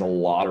really has a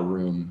lot of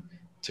room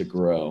to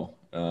grow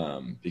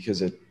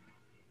because it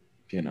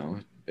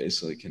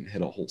basically can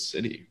hit a whole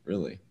city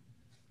really.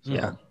 So.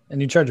 Yeah.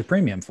 And you charge a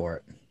premium for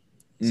it.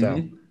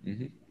 So,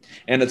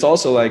 and it's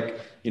also like,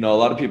 a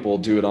lot of people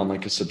do it on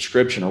like a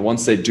subscription, or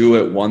once they do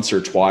it once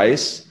or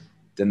twice,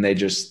 then they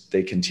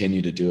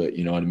continue to do it.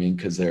 You know what I mean?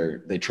 Cause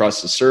they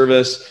trust the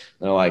service.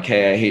 They're like,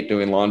 hey, I hate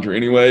doing laundry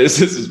anyways.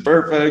 This is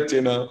perfect.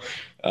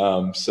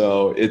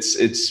 So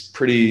it's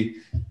pretty,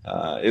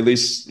 at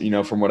least,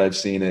 from what I've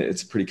seen,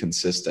 it's pretty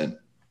consistent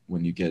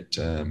when you get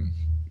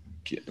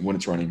when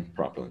it's running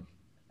properly.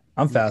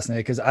 I'm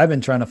fascinated because I've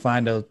been trying to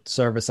find a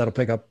service that'll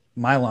pick up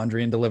my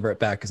laundry and deliver it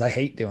back because I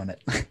hate doing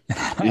it.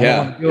 We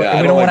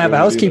don't want to have a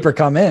housekeeper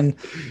come in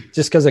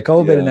just because of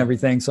COVID and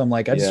everything. So I'm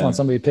like, I just want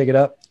somebody to pick it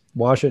up,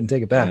 wash it, and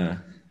take it back.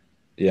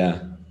 Yeah.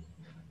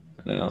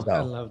 I know. I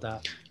love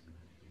that.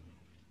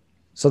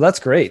 So that's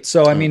great.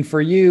 So, I mean,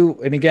 for you,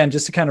 and again,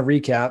 just to kind of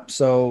recap,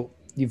 so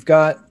you've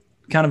got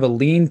kind of a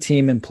lean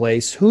team in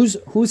place.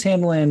 Who's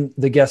handling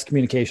the guest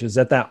communication? Is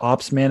that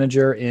ops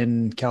manager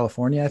in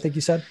California, I think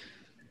you said?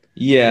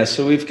 Yeah.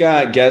 So we've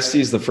got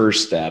Guesties, the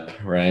first step,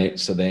 right?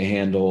 So they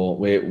handle,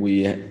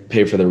 we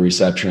pay for the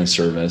receptionist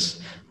service.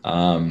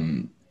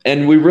 And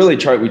we really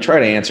try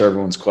to answer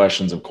everyone's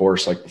questions, of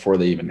course, like before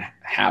they even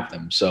have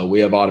them. So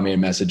we have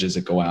automated messages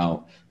that go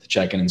out, the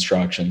check-in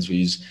instructions. We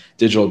use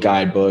digital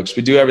guidebooks.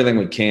 We do everything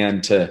we can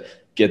to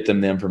get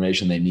them the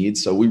information they need.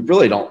 So we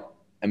really don't,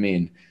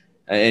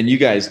 and you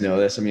guys know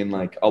this,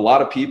 like a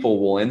lot of people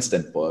will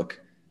instant book.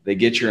 They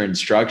get your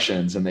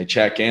instructions and they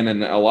check in,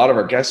 and a lot of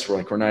our guests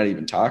we're not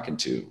even talking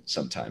to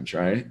sometimes,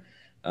 right?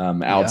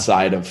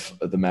 Outside of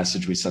the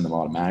message we send them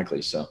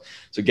automatically. So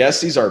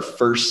Guesties our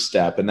first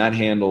step, and that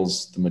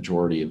handles the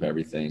majority of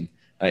everything,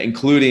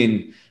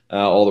 including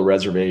all the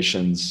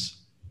reservations.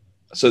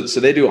 So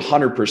they do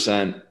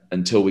 100%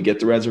 until we get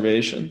the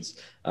reservations,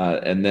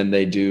 and then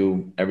they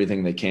do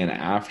everything they can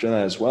after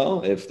that as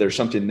well. If there's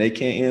something they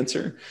can't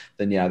answer,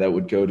 then that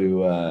would go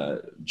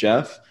to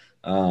Jeff.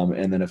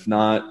 And then if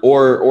not,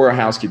 or a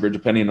housekeeper,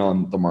 depending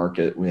on the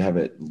market, we have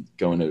it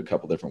go into a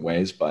couple different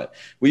ways, but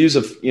we use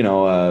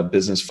a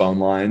business phone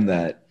line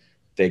that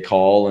they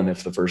call. And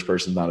if the first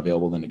person's not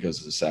available, then it goes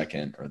to the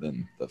second or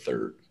then the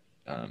third.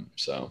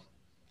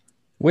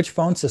 Which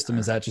phone system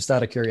is that, just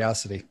out of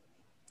curiosity?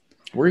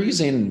 we're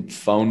using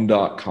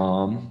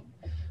phone.com.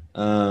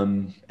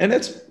 And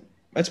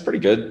it's pretty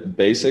good.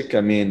 Basic.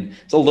 I mean,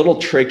 it's a little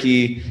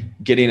tricky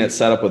getting it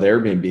set up with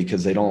Airbnb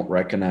because they don't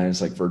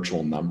recognize like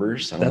virtual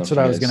numbers. That's what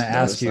I was going to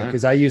ask you,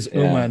 because I use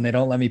UMA and they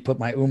don't let me put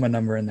my UMA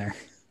number in there.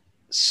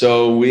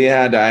 So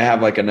I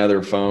have like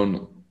another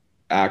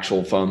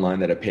actual phone line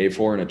that I pay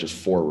for, and it just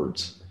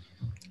forwards.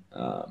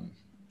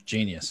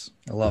 Genius.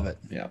 I love it.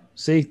 Yeah.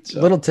 See,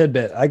 little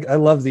tidbit. I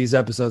love these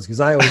episodes because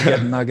I always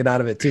get a nugget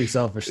out of it too,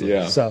 selfishly.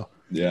 Yeah. So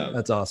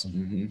that's awesome.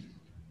 Mm-hmm.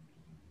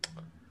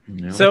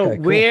 Yeah. So okay,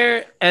 cool.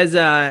 Where as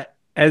a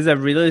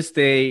real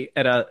estate,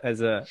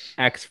 as a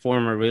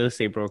former real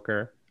estate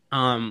broker,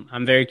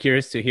 I'm very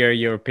curious to hear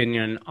your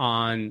opinion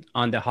on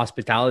the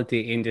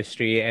hospitality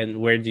industry,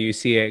 and where do you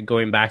see it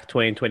going back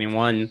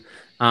 2021,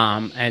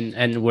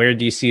 and where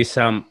do you see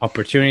some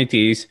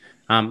opportunities?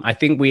 I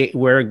think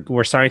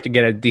we're starting to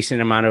get a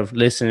decent amount of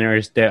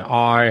listeners that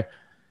are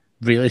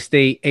real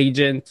estate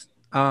agent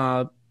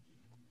kind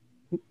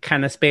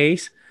of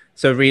space.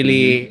 So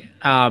really,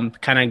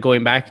 kind of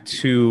going back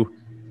to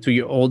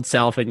your old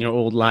self and your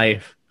old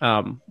life.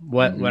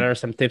 What are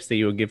some tips that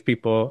you would give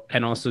people,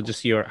 and also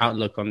just your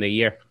outlook on the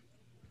year?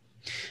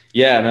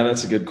 Yeah, no,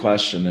 that's a good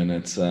question. And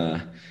it's,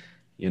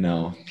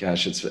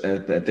 gosh,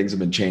 things have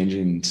been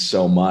changing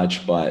so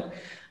much, but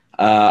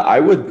I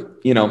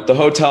would, the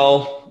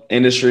hotel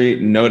industry,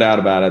 no doubt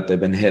about it, they've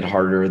been hit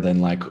harder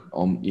than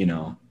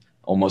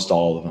almost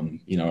all of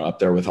them, up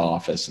there with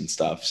office and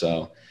stuff.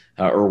 So,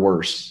 or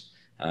worse.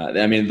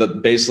 I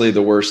mean, basically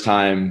the worst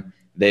time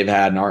they've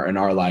had in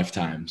our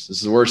lifetimes. This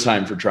is the worst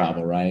time for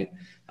travel, right?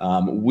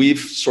 We've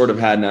sort of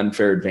had an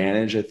unfair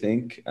advantage, I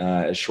think,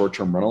 as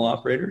short-term rental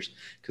operators,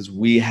 because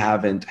we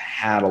haven't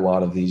had a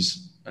lot of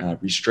these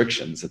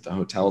restrictions that the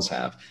hotels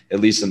have, at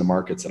least in the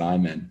markets that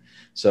I'm in.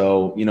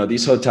 So,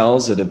 these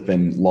hotels that have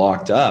been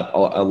locked up,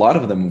 a lot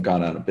of them have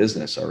gone out of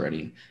business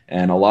already.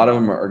 And a lot of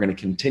them are going to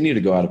continue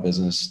to go out of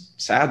business,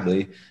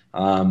 sadly,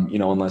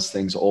 unless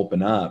things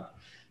open up.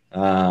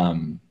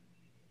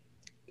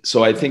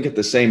 So I think at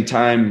the same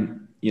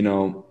time,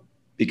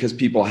 because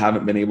people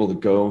haven't been able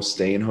to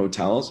stay in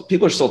hotels,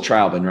 people are still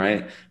traveling,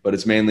 right? But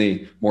it's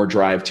mainly more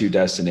drive to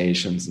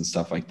destinations and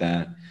stuff like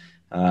that.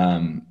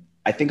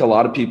 I think a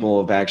lot of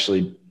people have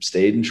actually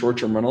stayed in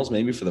short-term rentals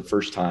maybe for the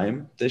first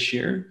time this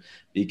year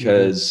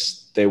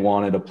because they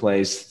wanted a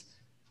place,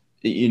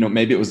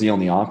 maybe it was the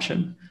only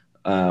option,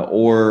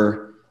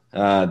 or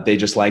they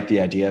just like the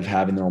idea of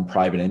having their own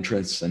private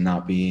interests and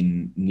not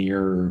being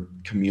near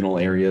communal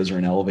areas or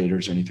in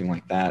elevators or anything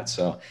like that.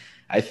 So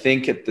I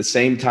think at the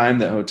same time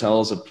that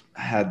hotels have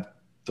had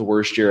the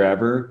worst year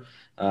ever,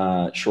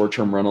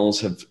 short-term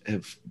rentals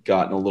have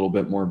gotten a little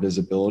bit more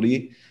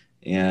visibility,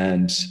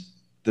 and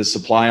the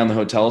supply on the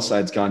hotel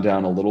side's gone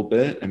down a little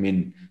bit. I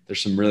mean,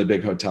 there's some really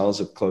big hotels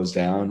that have closed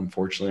down,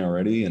 unfortunately,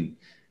 already. And,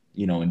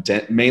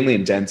 mainly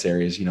in dense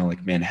areas,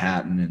 like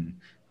Manhattan and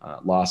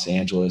Los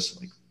Angeles,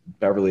 like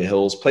Beverly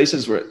Hills,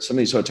 places where some of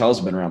these hotels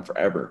have been around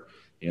forever,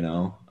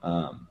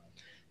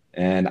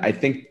 and I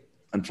think,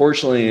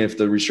 unfortunately, if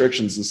the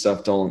restrictions and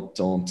stuff don't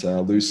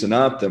loosen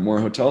up, then more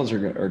hotels are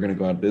going to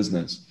go out of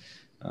business.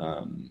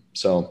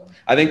 So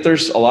I think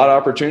there's a lot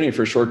of opportunity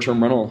for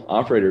short-term rental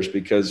operators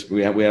because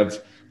we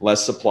have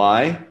less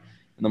supply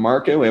in the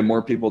market. We have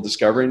more people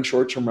discovering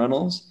short-term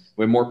rentals.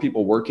 We have more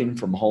people working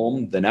from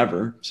home than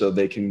ever, so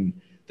they can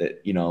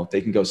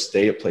go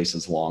stay at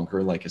places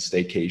longer, like a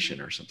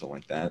staycation or something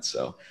like that.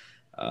 So,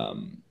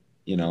 and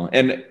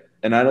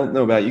I don't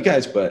know about you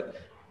guys, but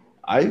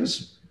I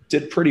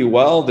did pretty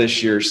well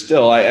this year.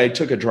 Still, I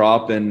took a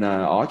drop in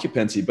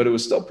occupancy, but it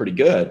was still pretty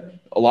good.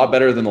 A lot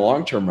better than the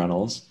long-term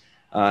rentals.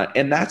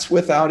 And that's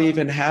without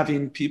even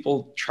having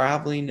people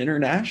traveling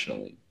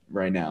internationally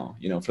right now,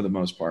 for the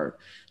most part.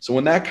 So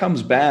when that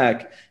comes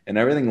back and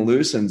everything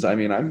loosens, I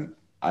mean,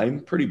 I'm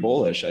pretty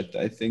bullish.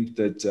 I think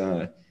that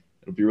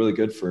it'll be really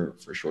good for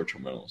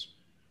short-term rentals.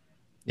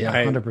 Yeah,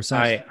 100%.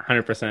 I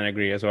 100%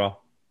 agree as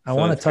well. I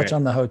want to touch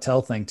on the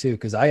hotel thing too,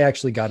 because I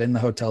actually got in the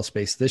hotel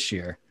space this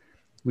year.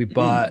 We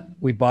bought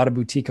a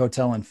boutique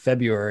hotel in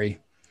February,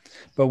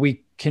 but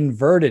we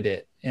converted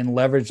it and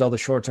leveraged all the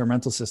short-term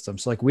rental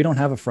systems. Like, we don't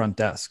have a front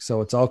desk, so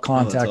it's all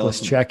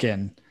contactless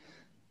check-in.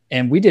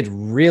 And we did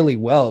really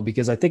well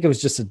because I think it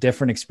was just a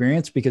different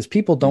experience because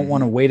people don't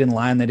want to wait in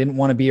line. They didn't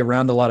want to be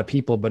around a lot of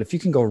people, but if you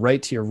can go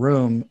right to your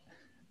room,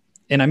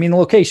 and I mean, the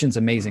location's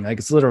amazing. Like,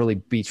 it's literally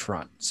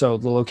beachfront. So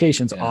the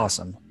location's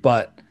awesome,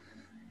 but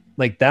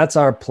like, that's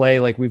our play.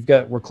 Like,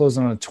 we're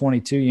closing on a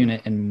 22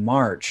 unit in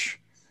March,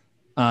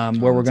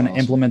 where we're going to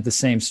implement the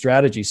same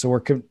strategy.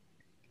 So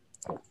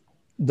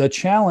the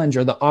challenge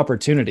or the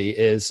opportunity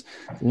is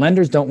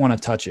lenders don't want to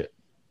touch it.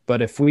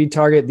 But if we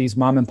target these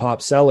mom and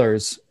pop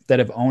sellers that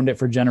have owned it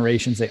for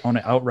generations, they own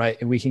it outright,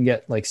 and we can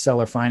get like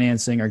seller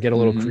financing or get a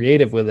little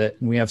creative with it,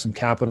 and we have some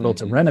capital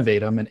to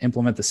renovate them and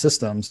implement the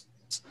systems.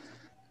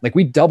 Like,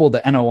 we doubled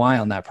the NOI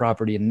on that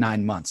property in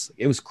 9 months.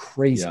 It was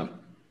crazy. Yeah.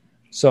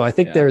 So I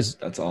think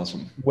that's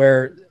awesome.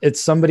 Where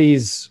it's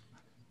somebody's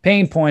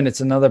pain point,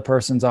 it's another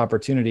person's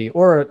opportunity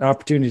or an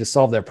opportunity to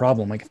solve their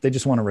problem. Like if they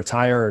just want to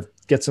retire or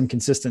get some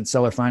consistent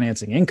seller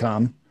financing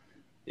income,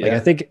 like I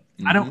think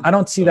I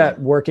don't see that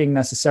working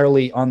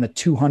necessarily on the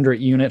 200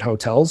 unit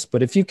hotels,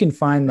 but if you can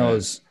find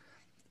those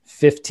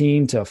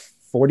 15 to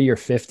 40 or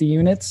 50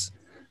 units,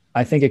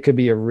 I think it could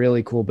be a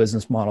really cool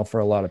business model for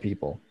a lot of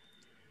people.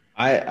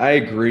 I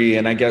agree.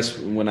 And I guess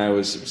when I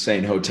was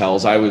saying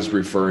hotels, I was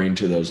referring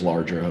to those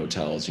larger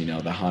hotels, the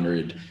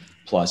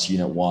 100+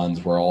 unit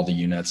ones where all the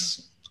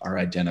units are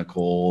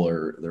identical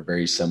or they're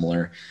very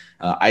similar.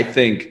 I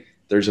think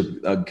there's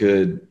a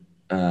good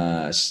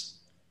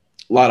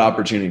lot of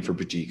opportunity for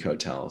boutique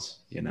hotels,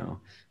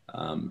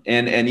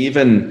 and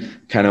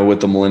even kind of with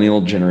the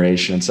millennial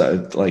generation,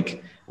 it's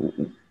like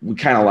we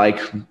kind of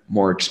like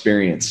more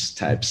experience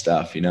type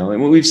stuff,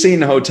 and we've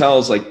seen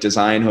hotels like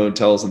design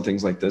hotels and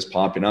things like this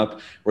popping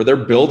up where they're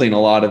building a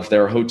lot of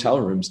their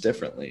hotel rooms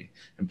differently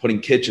and putting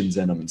kitchens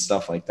in them and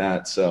stuff like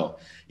that. So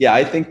yeah,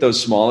 I think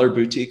those smaller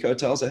boutique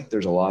hotels, I think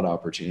there's a lot of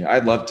opportunity.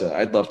 I'd love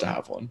to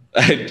have one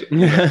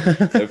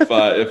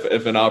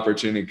if an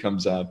opportunity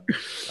comes up.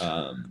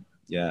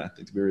 Yeah, I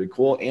think it'd be really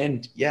cool.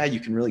 And yeah, you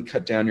can really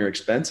cut down your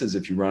expenses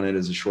if you run it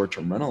as a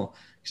short-term rental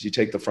because you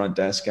take the front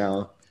desk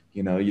out.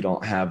 You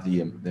don't have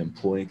the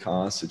employee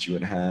costs that you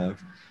would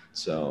have.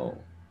 So,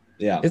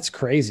 yeah, it's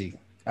crazy.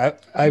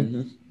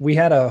 We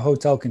had a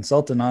hotel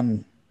consultant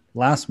on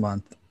last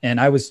month, and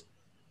I was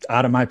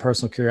out of my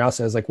personal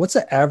curiosity. I was like, "What's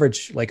the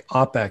average like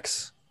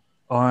OpEx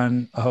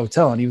on a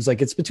hotel?" And he was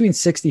like, "It's between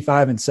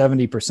 65 and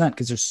 70%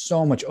 because there's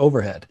so much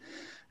overhead."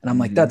 And I'm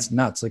like, "That's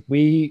nuts!" Like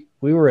we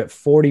were at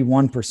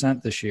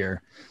 41% this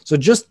year. So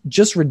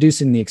just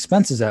reducing the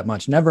expenses that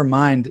much, never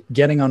mind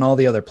getting on all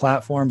the other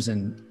platforms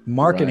and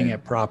marketing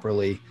it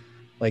properly.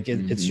 Like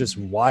it's just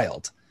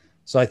wild.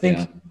 So I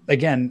think,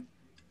 again,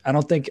 I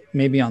don't think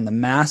maybe on the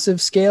massive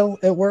scale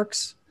it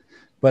works,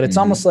 but it's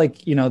almost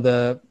like,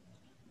 that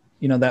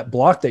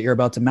block that you're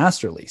about to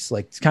master lease,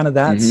 like it's kind of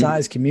that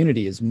size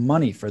community is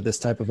money for this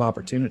type of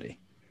opportunity.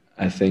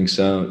 I think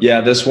so.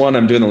 Yeah. This one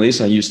I'm doing the lease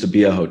on used to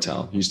be a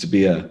hotel, used to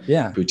be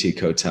a boutique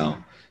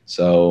hotel.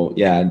 So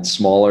yeah, it's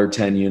smaller,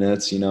 10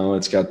 units,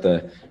 it's got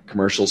the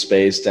commercial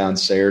space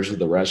downstairs with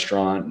the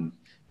restaurant and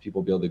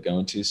people be able to go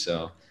into.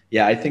 So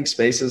yeah, I think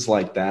spaces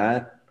like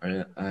that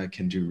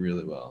can do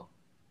really well.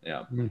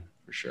 Yeah,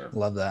 for sure.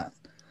 Love that.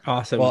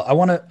 Awesome. Well, I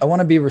want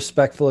to be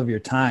respectful of your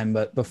time,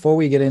 but before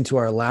we get into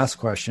our last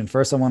question,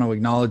 first I want to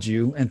acknowledge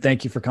you and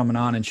thank you for coming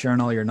on and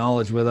sharing all your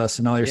knowledge with us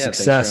and all your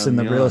success in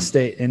the real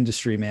estate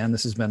industry, man.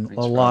 This has been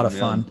a lot of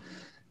fun.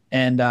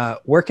 And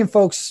where can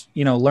folks,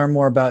 learn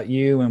more about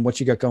you and what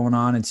you got going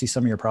on and see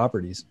some of your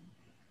properties?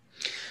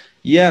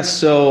 Yeah.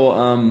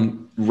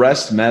 So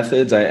Rest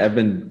Methods, I've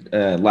been,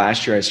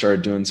 last year I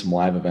started doing some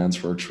live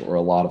events which were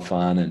a lot of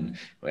fun. And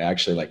we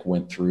actually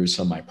went through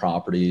some of my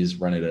properties,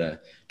 rented a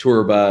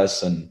tour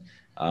bus. And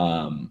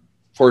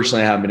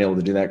fortunately I haven't been able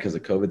to do that because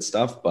of COVID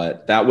stuff,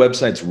 but that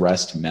website's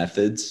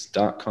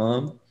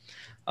restmethods.com.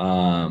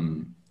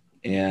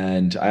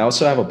 And I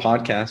also have a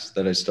podcast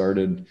that I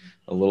started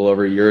a little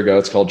over a year ago.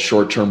 It's called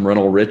Short-Term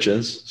Rental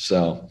Riches.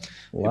 So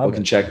people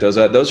can check those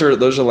out. Those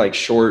are like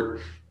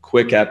short,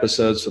 quick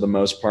episodes for the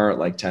most part,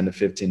 like 10 to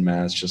 15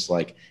 minutes, just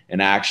like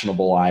an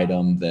actionable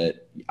item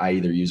that I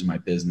either use in my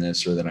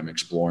business or that I'm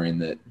exploring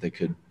that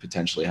could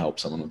potentially help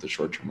someone with a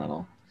short-term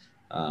rental.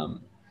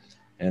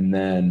 And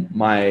then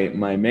my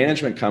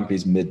management company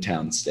is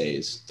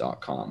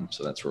midtownstays.com.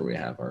 So that's where we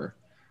have our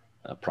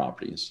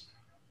properties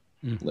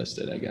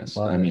listed, I guess.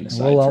 Well,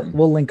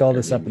 we'll link all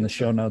this up in the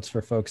show notes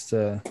for folks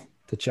to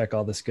check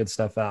all this good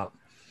stuff out.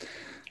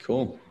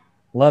 Cool.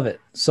 Love it.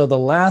 So the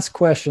last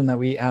question that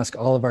we ask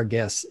all of our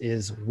guests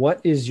is, what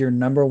is your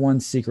number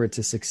one secret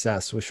to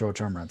success with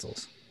short-term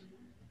rentals?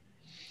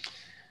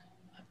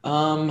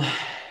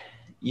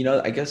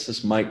 I guess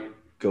this might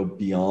go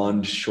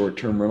beyond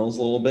short-term rentals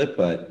a little bit,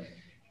 but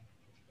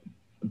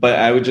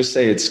I would just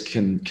say it's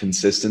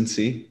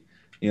consistency,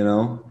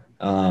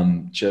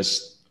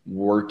 just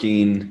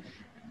working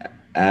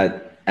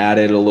at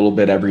it a little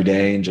bit every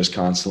day and just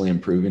constantly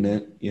improving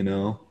it,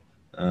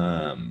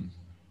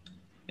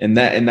 and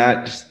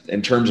that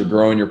in terms of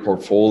growing your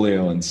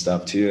portfolio and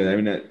stuff too. I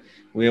mean,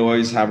 we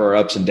always have our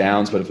ups and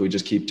downs, but if we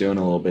just keep doing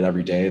a little bit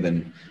every day,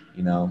 then,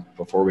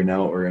 before we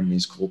know it, we're in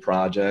these cool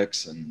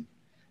projects and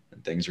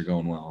things are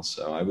going well.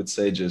 So I would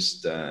say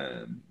just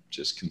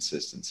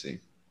consistency,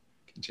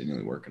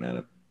 continually working at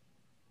it.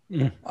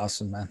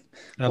 Awesome, man.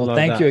 Well,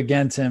 thank you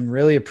again, Tim.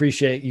 Really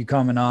appreciate you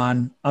coming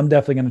on. I'm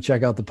definitely going to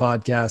check out the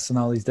podcast and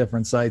all these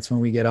different sites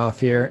when we get off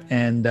here,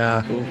 and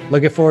cool.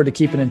 Looking forward to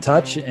keeping in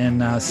touch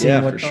and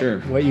seeing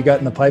what you got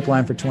in the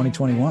pipeline for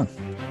 2021.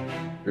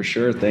 For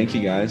sure. Thank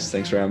you guys.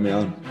 Thanks for having me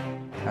on.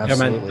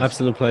 Absolutely. Yeah, man.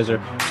 Absolute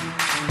pleasure.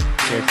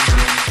 Cheers.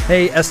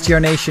 Hey, STR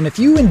Nation, if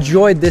you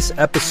enjoyed this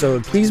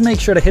episode, please make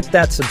sure to hit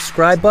that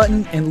subscribe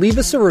button and leave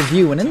us a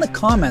review. And in the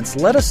comments,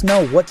 let us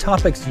know what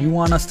topics you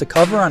want us to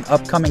cover on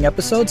upcoming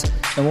episodes,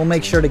 and we'll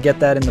make sure to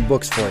get that in the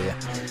books for you.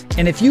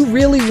 And if you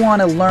really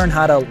want to learn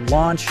how to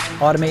launch,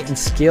 automate, and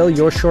scale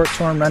your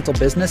short-term rental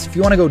business, if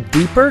you want to go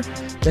deeper,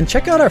 then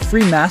check out our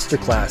free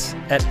masterclass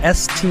at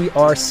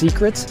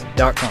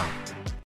strsecrets.com.